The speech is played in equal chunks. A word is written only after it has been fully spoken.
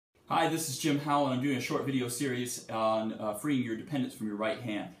Hi, this is Jim Howell, and I'm doing a short video series on freeing your dependence from your right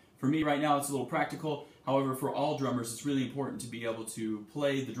hand. For me right now it's a little practical, however for all drummers it's really important to be able to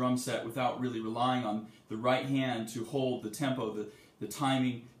play the drum set without really relying on the right hand to hold the tempo, the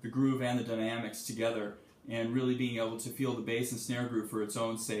timing, the groove, and the dynamics together, and really being able to feel the bass and snare groove for its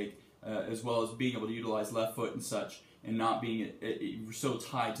own sake, as well as being able to utilize left foot and such, and not being so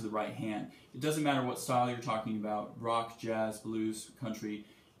tied to the right hand. It doesn't matter what style you're talking about, rock, jazz, blues, country,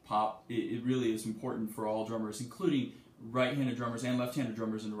 pop. It really is important for all drummers, including right-handed drummers and left-handed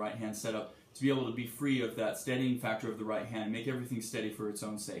drummers in the right-hand setup, to be able to be free of that steadying factor of the right hand and make everything steady for its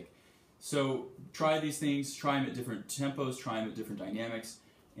own sake. So try these things, try them at different tempos, try them at different dynamics,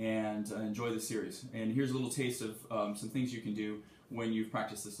 and enjoy the series. And here's a little taste of some things you can do when you've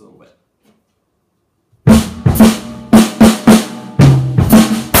practiced this a little bit.